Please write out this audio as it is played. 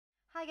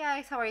Hi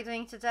guys, how are you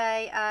doing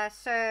today?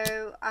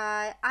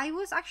 I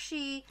was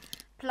actually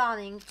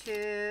planning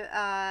to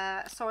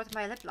sort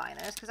my lip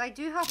liners because I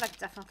do have like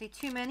definitely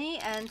too many,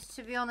 and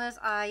to be honest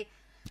I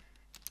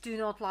do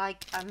not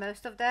like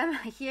most of them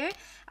here.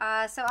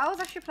 So I was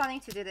actually planning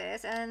to do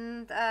this,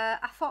 and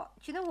I thought,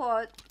 you know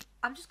what,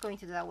 I'm just going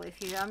to do that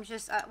with you. I'm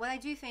just when I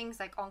do things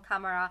like on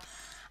camera,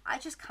 I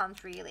just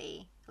can't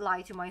really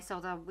lie to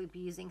myself that I will be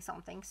using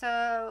something.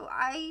 So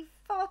I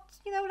thought,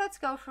 you know, let's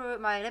go through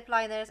my lip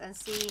liners and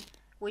see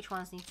which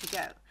ones need to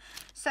go.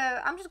 So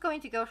I'm just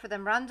going to go through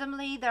them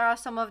randomly. There are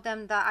some of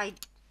them that I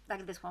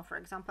like, this one for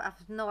example. I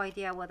have no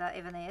idea what that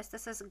even is.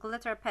 This is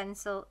Glitter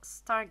Pencil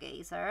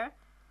Stargazer,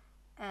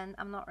 and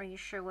I'm not really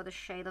sure what the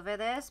shade of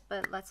it is,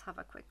 but let's have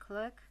a quick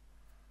look.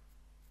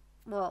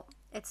 Well,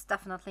 it's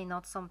definitely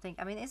not something,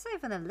 I mean, is it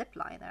even a lip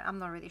liner? I'm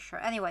not really sure.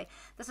 Anyway,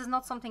 this is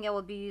not something I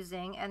will be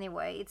using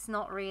anyway. It's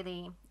not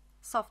really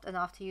soft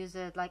enough to use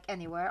it like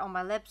anywhere on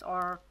my lips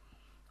or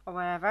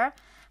wherever.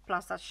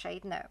 Plus that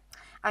shade, no.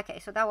 Okay,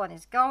 so that one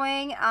is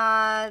going.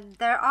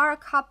 There are a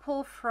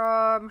couple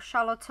from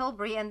Charlotte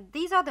Tilbury, and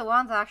these are the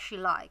ones I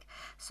actually like.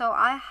 So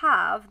I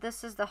have,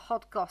 this is the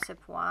Hot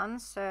Gossip one.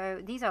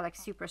 So these are like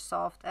super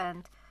soft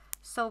and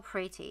so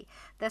pretty.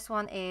 This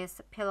one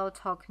is Pillow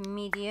Talk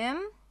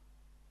Medium.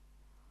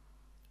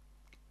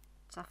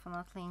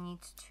 Definitely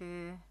need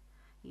to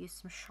use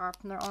some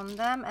sharpener on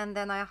them. And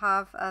then I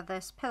have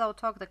this Pillow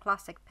Talk, the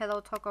classic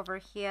Pillow Talk over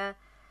here.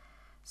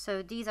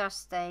 So these are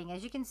staying.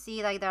 As you can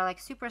see, like they're like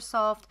super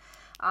soft.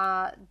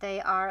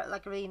 They are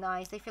like really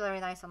nice. They feel really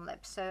nice on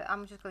lips. So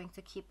I'm just going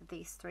to keep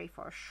these three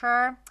for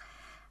sure.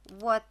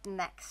 What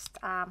next?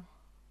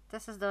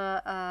 This is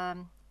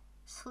the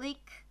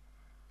Sleek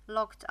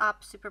Locked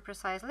Up Super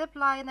Precise Lip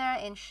Liner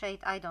in shade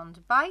I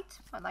Don't Bite.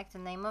 I like the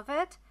name of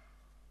it.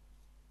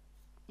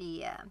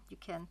 Yeah, you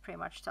can pretty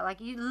much tell. Like,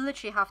 you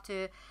literally have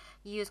to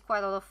use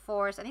quite a lot of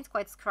force, and it's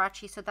quite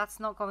scratchy, so that's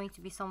not going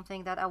to be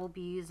something that I will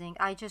be using.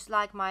 I just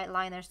like my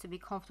liners to be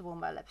comfortable on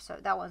my lips, so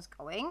that one's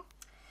going.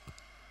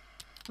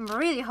 I'm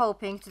really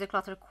hoping to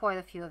declutter quite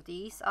a few of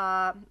these.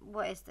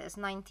 What is this?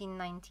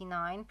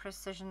 1999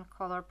 Precision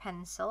Color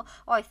Pencil.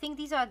 Oh, I think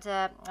these are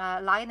the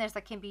liners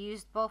that can be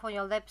used both on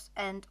your lips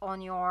and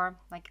on your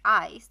like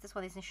eyes. This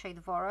one is in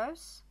shade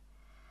Voros.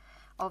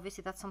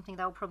 Obviously that's something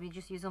that I'll probably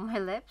just use on my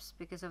lips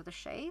because of the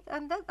shade,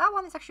 and that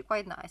one is actually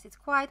quite nice. It's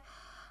quite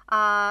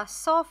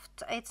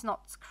soft, it's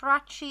not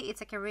scratchy,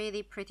 it's like a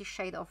really pretty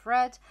shade of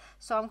red,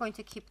 so I'm going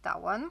to keep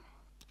that one.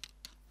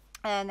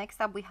 Next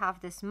up we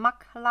have this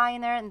MAC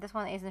liner, and this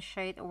one is in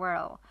shade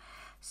Whirl.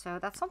 So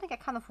that's something I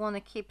kind of want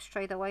to keep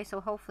straight away, so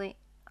hopefully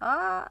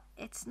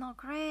it's not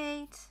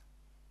great.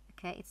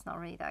 Okay, it's not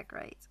really that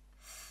great.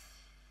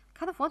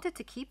 Kind of wanted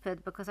to keep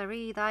it because I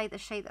really like the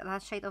shade,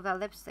 that shade of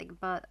that lipstick,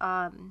 but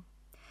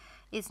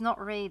it's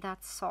not really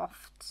that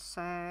soft,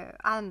 so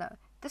I don't know.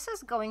 This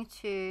is going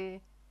to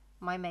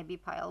my maybe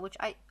pile, which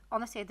I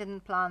honestly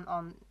didn't plan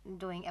on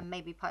doing a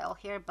maybe pile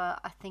here, but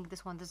I think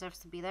this one deserves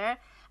to be there.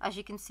 As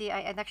you can see,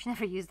 I'd actually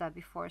never used that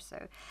before,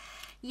 so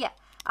yeah.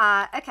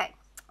 Okay,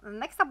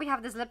 next up we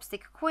have this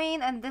Lipstick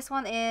Queen, and this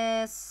one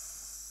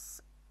is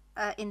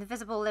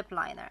Invisible Lip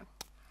Liner.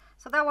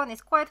 So that one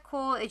is quite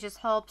cool. It just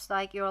helps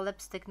like your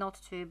lipstick not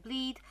to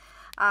bleed.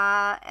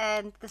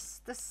 And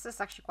this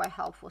is actually quite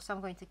helpful, so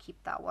I'm going to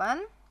keep that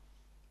one.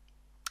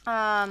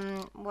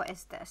 What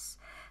is this?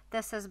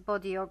 This is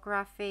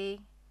Bodyography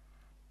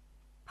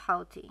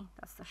Pouty.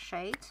 That's the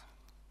shade.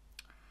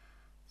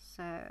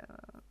 So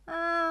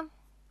I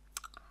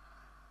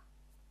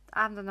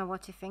don't know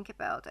what to think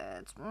about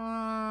it.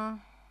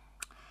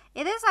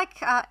 It is like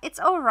it's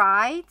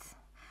alright.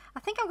 I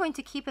think I'm going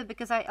to keep it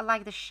because I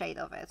like the shade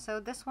of it. So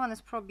this one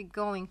is probably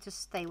going to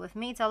stay with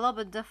me. It's a little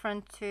bit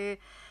different to,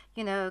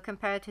 you know,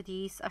 compared to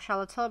these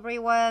Charlotte Tilbury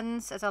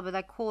ones. It's a little bit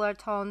like cooler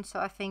tone. So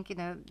I think, you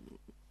know,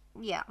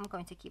 yeah, I'm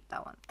going to keep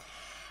that one.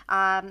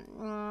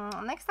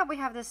 Next up we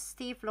have this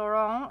Steve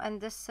Laurent,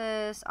 and this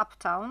is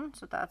Uptown.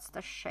 So that's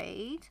the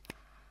shade.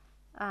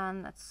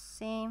 And let's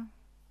see.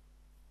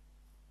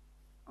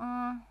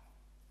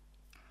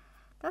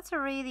 That's a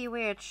really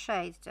weird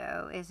shade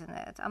though, isn't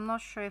it? I'm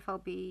not sure if I'll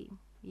be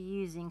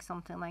using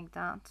something like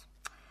that.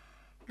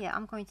 Yeah,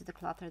 I'm going to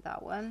declutter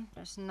that one.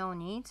 There's no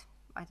need.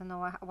 I don't know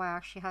why I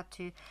actually had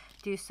to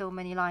do so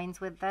many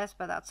lines with this,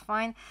 but that's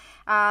fine.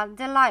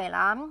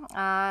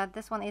 Delilah,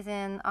 this one is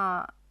in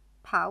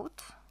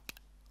Pout.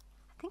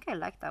 I think I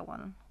like that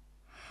one.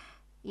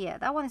 Yeah,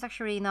 that one is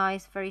actually really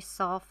nice, very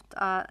soft.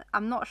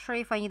 I'm not sure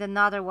if I need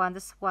another one.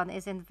 This one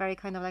is in very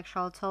kind of like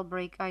Charlotte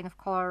Tilbury kind of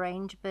color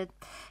range, but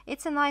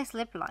it's a nice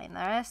lip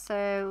liner.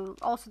 So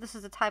also this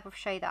is the type of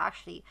shade that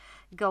actually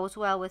goes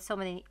well with so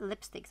many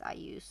lipsticks I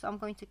use. So I'm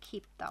going to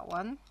keep that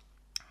one.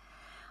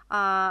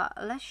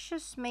 Let's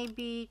just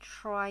maybe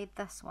try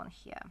this one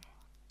here.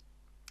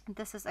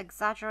 This is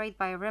Exaggerate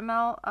by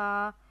Rimmel,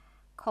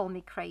 Call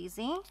Me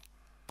Crazy.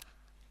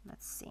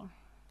 Let's see.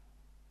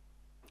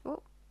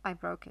 Oh, I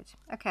broke it.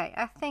 Okay,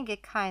 I think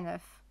it kind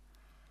of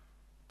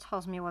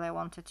tells me what I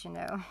wanted to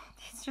know.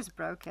 It's just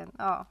broken.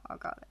 Oh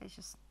god, it's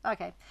just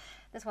okay.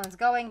 This one's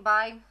going.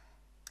 Bye.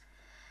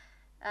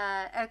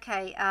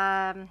 Okay,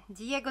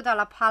 Diego de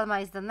la Palma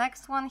is the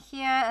next one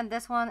here, and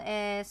this one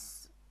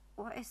is,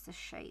 what is the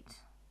shade?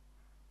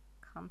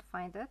 Can't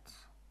find it.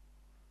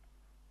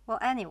 Well,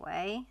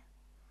 anyway,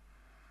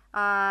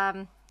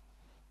 that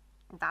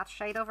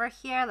shade over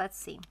here, let's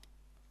see.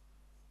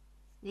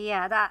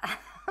 Yeah, that,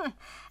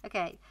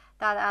 okay,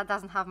 that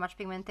doesn't have much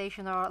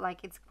pigmentation, or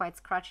like it's quite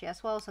scratchy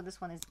as well, so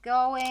this one is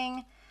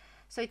going.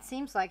 So it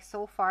seems like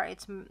so far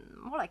it's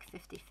more like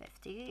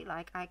 50-50,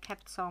 like I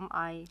kept some,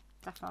 I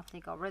definitely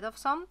got rid of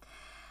some.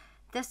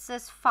 This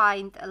is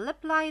Find a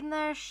Lip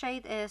Liner,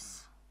 shade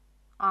is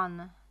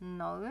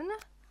unknown,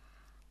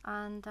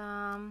 and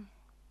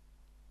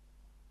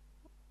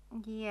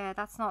yeah,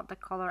 that's not the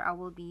color I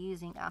will be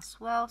using as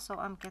well, so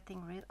I'm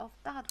getting rid of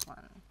that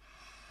one.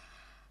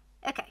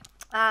 Okay,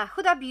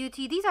 Huda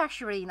Beauty, these are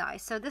actually really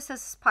nice. So this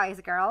is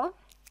Spice Girl,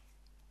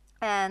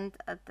 and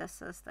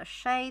this is the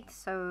shade.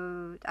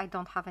 So I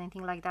don't have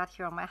anything like that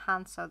here on my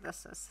hand, so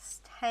this is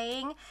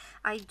staying.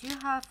 I do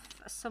have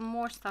some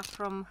more stuff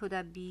from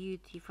Huda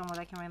Beauty from what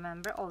I can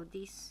remember. Oh,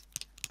 this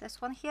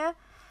one here.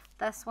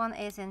 This one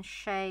is in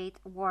shade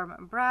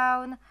Warm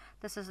Brown.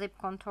 This is Lip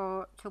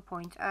Contour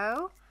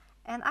 2.0,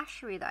 and I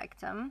actually really like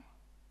them.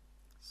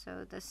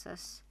 So this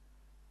is,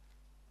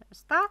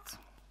 there's that.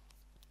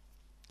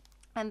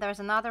 And there's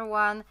another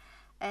one,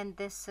 and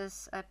this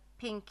is a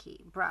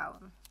pinky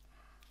brown.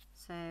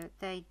 So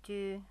they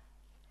do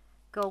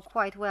go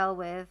quite well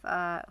with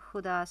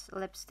Huda's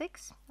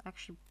lipsticks.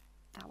 Actually,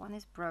 that one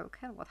is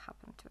broken. What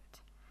happened to it?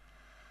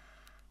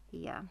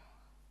 Yeah.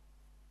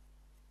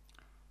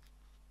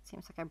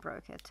 Seems like I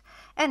broke it.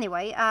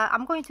 Anyway,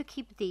 I'm going to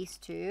keep these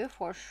two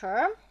for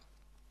sure.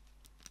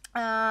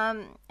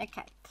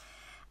 Okay.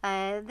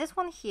 This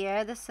one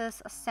here, this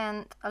is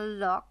Scent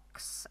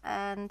Lux,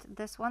 and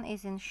this one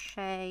is in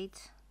shade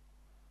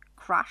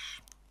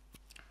Crush.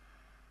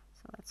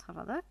 So let's have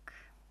a look.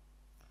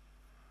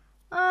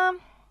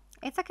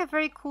 It's like a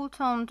very cool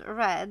toned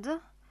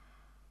red.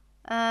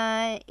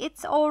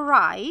 It's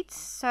alright,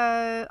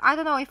 so I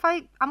don't know if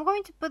I'm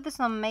going to put this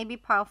on maybe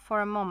pile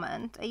for a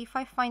moment. If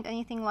I find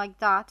anything like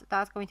that,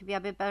 that's going to be a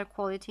bit better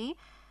quality.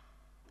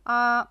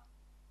 You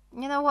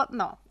know what?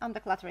 No, I'm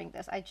decluttering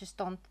this. I just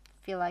don't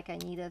feel like I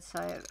need it, so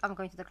I'm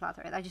going to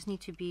declutter it. I just need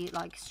to be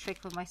like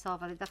strict with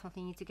myself. I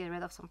definitely need to get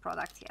rid of some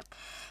products here.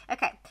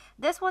 Okay,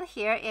 this one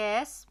here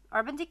is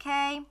Urban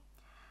Decay,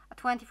 a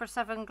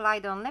 24/7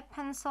 Glide On Lip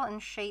Pencil in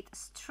shade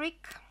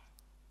Streak.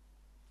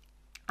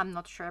 I'm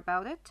not sure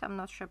about it. I'm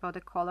not sure about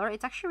the color.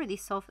 It's actually really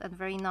soft and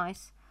very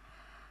nice.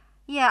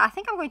 Yeah, I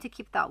think I'm going to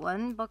keep that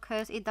one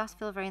because it does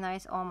feel very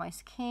nice on my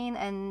skin,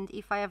 and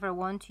if I ever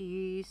want to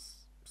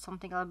use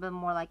something a little bit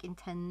more like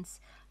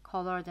intense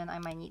color, then I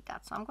might need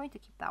that, so I'm going to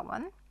keep that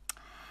one.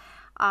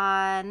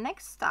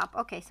 Next up,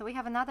 okay, so we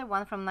have another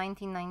one from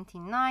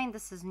 1999.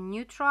 This is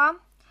Neutra,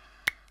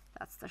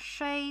 that's the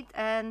shade,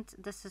 and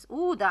this is,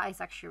 ooh, that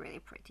is actually really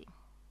pretty.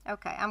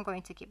 Okay, I'm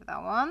going to keep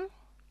that one.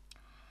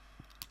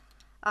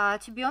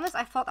 To be honest,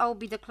 I thought I would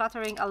be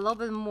decluttering a little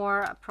bit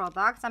more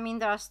products. I mean,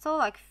 there are still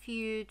like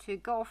few to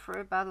go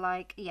through, but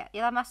like, yeah,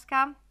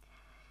 Illamasqua,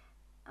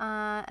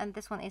 and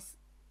this one is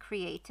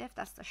Creative,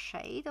 that's the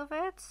shade of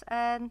it,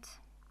 and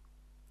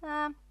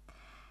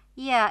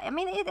yeah, I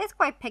mean, it is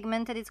quite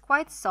pigmented, it's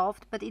quite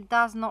soft, but it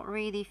does not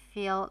really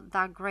feel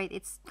that great.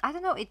 It's, I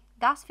don't know, it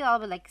does feel a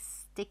little bit like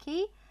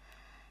sticky.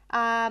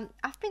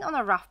 I've been on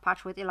a rough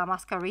patch with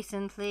Illamasqua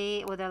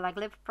recently with their like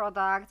lip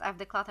products. I've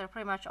decluttered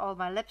pretty much all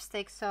my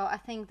lipsticks, so I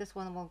think this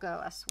one will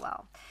go as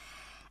well.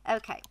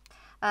 Okay,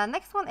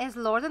 next one is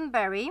Lord &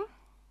 Berry.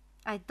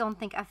 I don't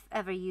think I've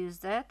ever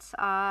used it.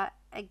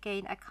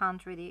 Again, I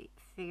can't really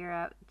figure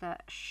out the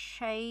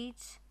shade.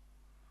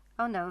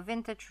 Oh no,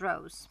 Vintage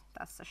Rose,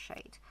 that's the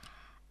shade.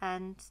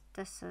 And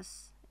this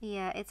is,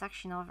 yeah, it's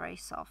actually not very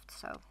soft,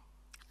 so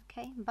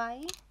okay,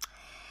 bye.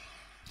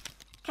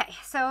 Okay,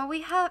 so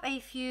we have a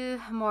few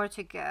more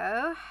to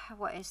go.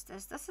 What is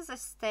this? This is a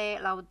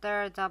Estée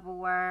Lauder Double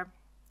Wear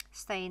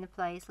Stay in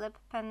Place lip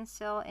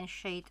pencil in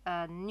shade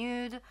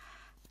Nude.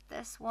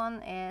 This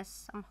one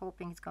is, I'm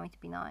hoping it's going to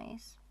be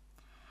nice.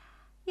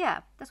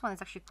 Yeah, this one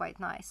is actually quite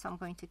nice, so I'm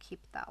going to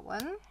keep that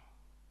one.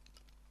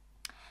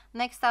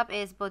 Next up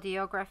is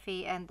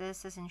Bodyography, and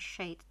this is in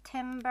shade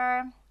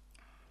Timber,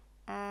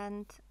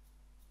 and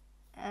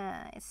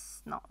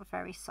it's not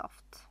very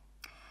soft.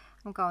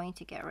 I'm going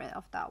to get rid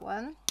of that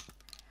one.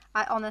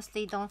 I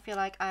honestly don't feel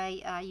like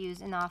I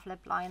use enough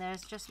lip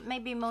liners, just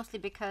maybe mostly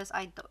because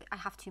I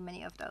have too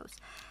many of those.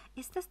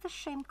 Is this the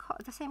same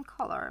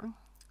color?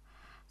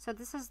 So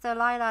this is the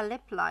Lila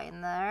lip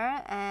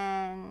liner,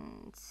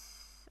 and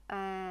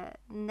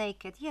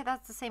Naked, yeah,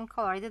 that's the same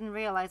color. I didn't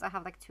realize I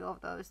have like two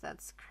of those.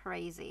 That's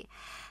crazy.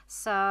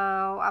 So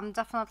I'm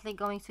definitely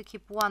going to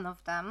keep one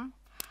of them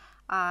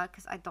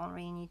because I don't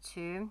really need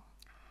to.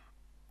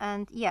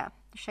 And yeah,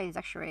 the shade is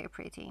actually really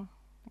pretty,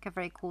 like a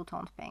very cool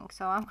toned pink,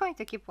 so I'm going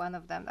to keep one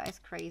of them. That is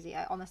crazy.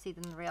 I honestly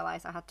didn't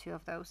realize I had two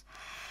of those.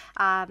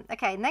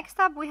 Okay, next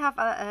up we have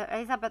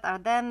Elizabeth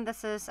Arden.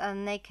 This is a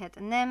Naked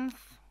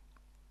Nymph,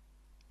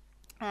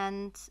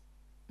 and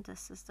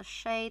this is the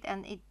shade,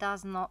 and it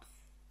does not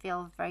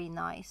feel very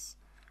nice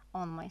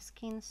on my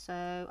skin.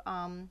 So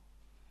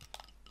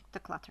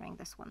decluttering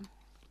this one.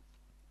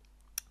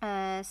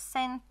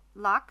 Saint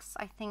Lux,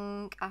 I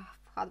think I've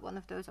had one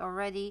of those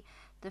already,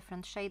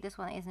 different shade. This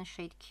one is in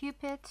shade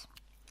Cupid,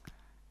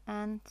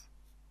 and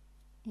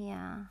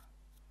yeah,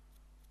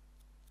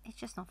 it's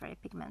just not very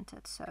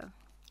pigmented, so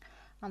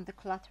I'm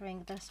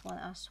decluttering this one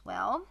as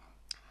well.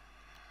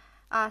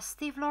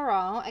 Steve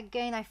Laurent,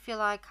 again, I feel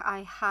like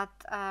I had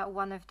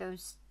one of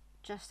those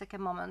just like a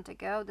moment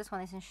ago. This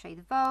one is in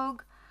shade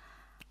Vogue,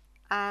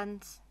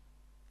 and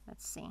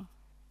let's see.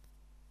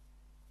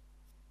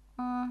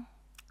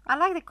 I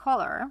like the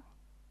color,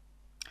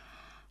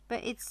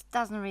 but it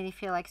doesn't really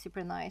feel like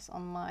super nice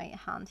on my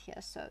hand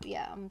here. So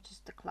yeah, I'm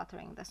just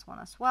decluttering this one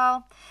as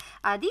well.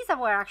 These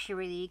were actually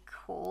really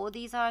cool.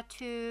 These are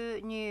two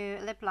new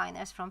lip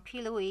liners from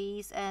P.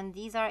 Louise, and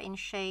these are in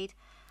shade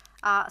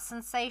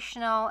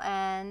Sensational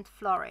and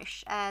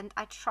Flourish, and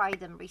I tried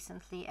them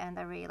recently and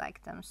I really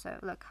like them. So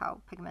look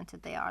how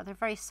pigmented they are. They're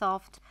very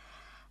soft,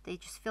 they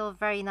just feel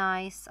very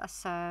nice,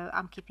 so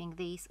I'm keeping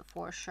these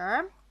for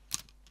sure.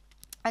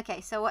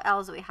 Okay, so what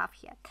else do we have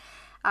here?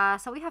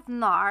 So we have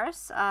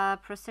NARS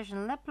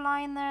Precision Lip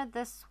Liner.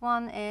 This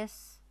one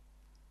is,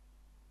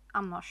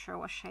 I'm not sure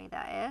what shade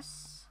that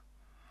is.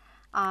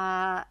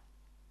 And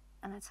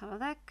let's have a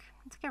look.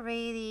 It's like a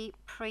really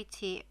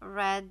pretty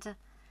red.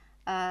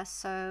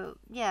 So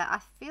yeah, I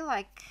feel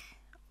like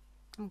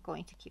I'm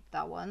going to keep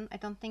that one. I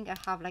don't think I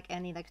have like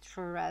any like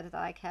true red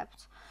that I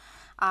kept.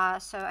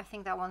 So I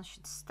think that one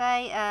should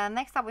stay.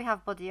 Next up we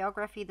have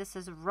Bodyography. This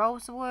is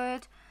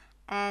Rosewood,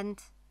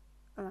 and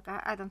look,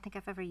 I don't think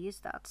I've ever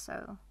used that.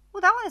 So, oh,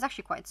 that one is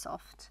actually quite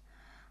soft.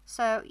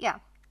 So yeah,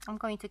 I'm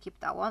going to keep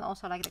that one.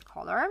 Also like the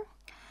color.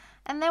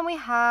 And then we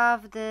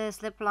have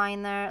this lip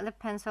liner, lip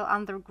pencil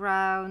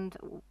Underground.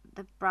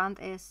 The brand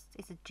is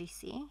it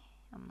GC?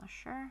 I'm not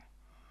sure.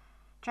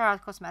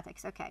 Gerard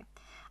Cosmetics. Okay.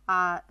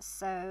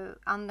 So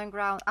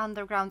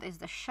Underground is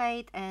the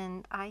shade,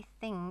 and I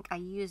think I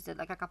used it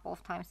like a couple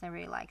of times and I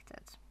really liked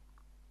it.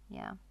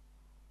 Yeah,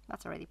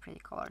 that's a really pretty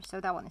color. So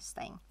that one is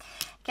staying.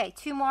 Okay,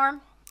 two more.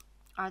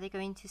 Are they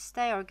going to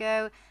stay or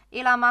go?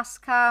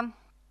 Illamasqua.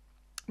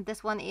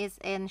 This one is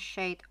in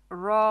shade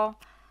Raw,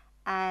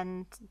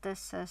 and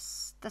this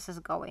is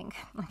going.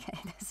 Okay,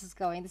 this is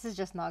going. This is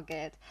just not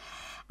good.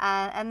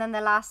 And then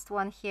the last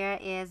one here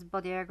is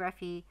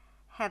Bodyography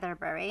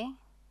Heatherberry,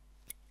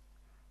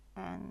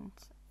 and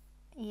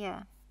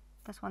yeah,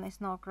 this one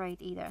is not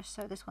great either.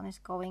 So this one is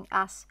going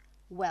as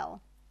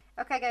well.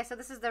 Okay guys, so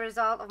this is the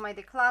result of my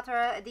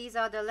declutter. These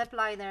are the lip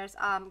liners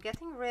I'm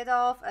getting rid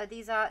of.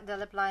 These are the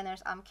lip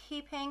liners I'm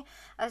keeping.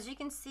 As you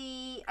can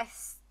see, I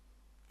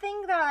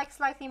think there are like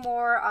slightly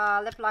more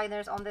lip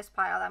liners on this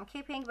pile I'm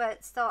keeping,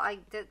 but still I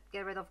did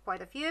get rid of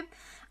quite a few.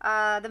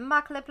 The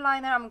MAC lip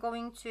liner, I'm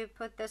going to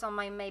put this on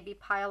my maybe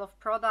pile of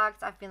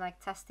products. I've been like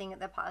testing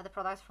the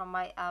products from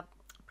my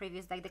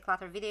previous like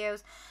declutter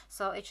videos,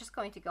 so it's just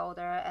going to go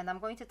there and I'm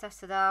going to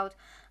test it out.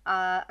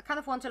 I kind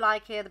of want to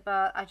like it,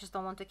 but I just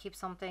don't want to keep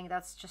something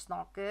that's just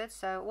not good,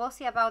 so we'll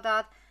see about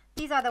that.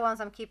 These are the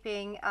ones I'm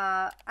keeping,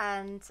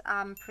 and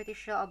I'm pretty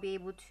sure I'll be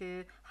able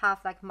to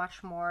have like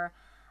much more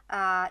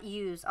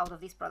use out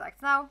of these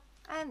products now,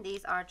 and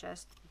these are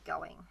just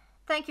going.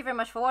 Thank you very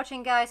much for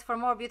watching, guys. For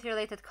more beauty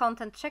related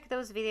content, check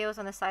those videos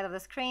on the side of the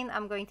screen.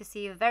 I'm going to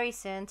see you very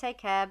soon. Take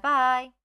care. Bye.